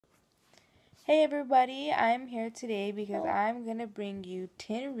Hey everybody, I'm here today because I'm going to bring you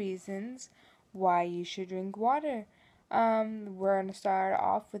 10 reasons why you should drink water. We're going to start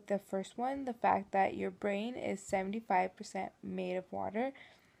off with the first one, the fact that your brain is 75% made of water,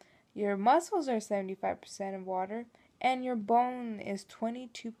 your muscles are 75% of water, and your bone is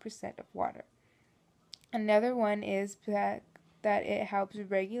 22% of water. Another one is that it helps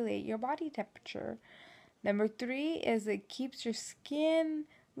regulate your body temperature. Number 3 is it keeps your skin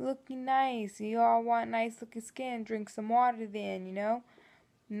looking nice. You all want nice looking skin. Drink some water then.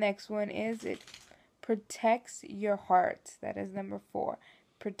 Next one is it protects your heart. That is number 4.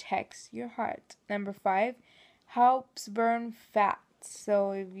 Protects your heart. Number 5, helps burn fat.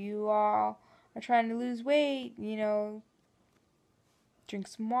 So if you all are trying to lose weight, drink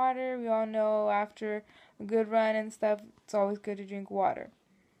some water. We all know after a good run and stuff, it's always good to drink water.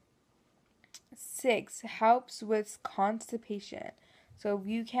 6, helps with constipation. So if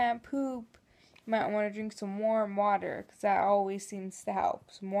you can't poop, you might want to drink some warm water because that always seems to help.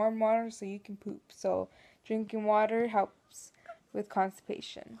 Some warm water so you can poop. So drinking water helps with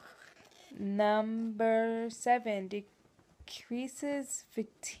constipation. Number 7, decreases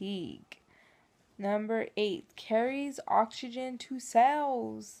fatigue. Number 8, carries oxygen to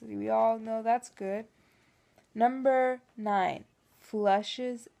cells. We all know that's good. Number 9,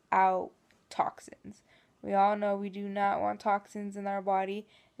 flushes out toxins. We all know we do not want toxins in our body.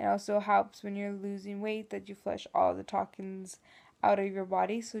 It also helps when you're losing weight that you flush all the toxins out of your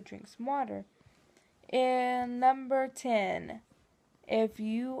body, so drink some water. And number 10, if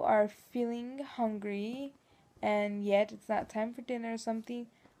you are feeling hungry and yet it's not time for dinner or something,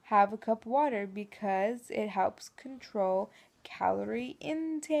 have a cup of water because it helps control calorie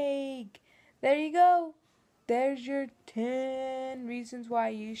intake. There you go. There's your 10 reasons why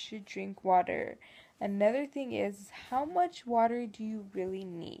you should drink water. Another thing is, how much water do you really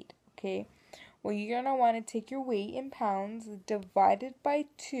need? Okay, well, you're going to want to take your weight in pounds divided by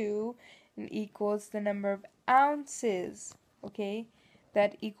 2 and equals the number of ounces. Okay,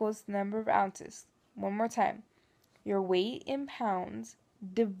 that equals the number of ounces. One more time. Your weight in pounds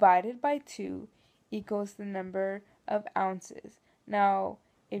divided by 2 equals the number of ounces. Now,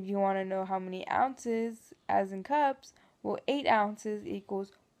 if you want to know how many ounces, as in cups, well, 8 ounces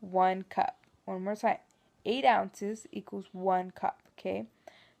equals 1 cup. One more time. 8 ounces equals 1 cup, okay?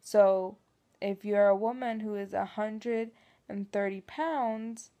 So, if you're a woman who is 130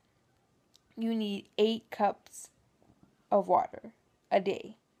 pounds, you need 8 cups of water a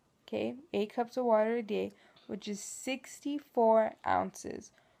day, okay? 8 cups of water a day, which is 64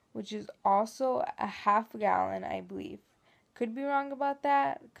 ounces, which is also a half gallon, I believe. Could be wrong about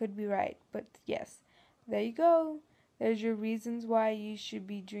that, could be right, but yes, there you go. There's your reasons why you should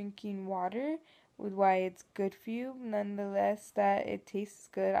be drinking water, with why it's good for you, nonetheless that it tastes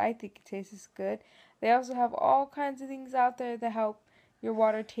good. I think it tastes good. They also have all kinds of things out there that help your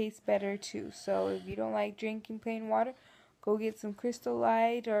water taste better too. So if you don't like drinking plain water, go get some Crystal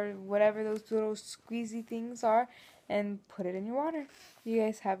Light or whatever those little squeezy things are and put it in your water. You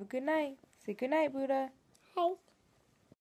guys have a good night. Say good night, Buddha. Hi.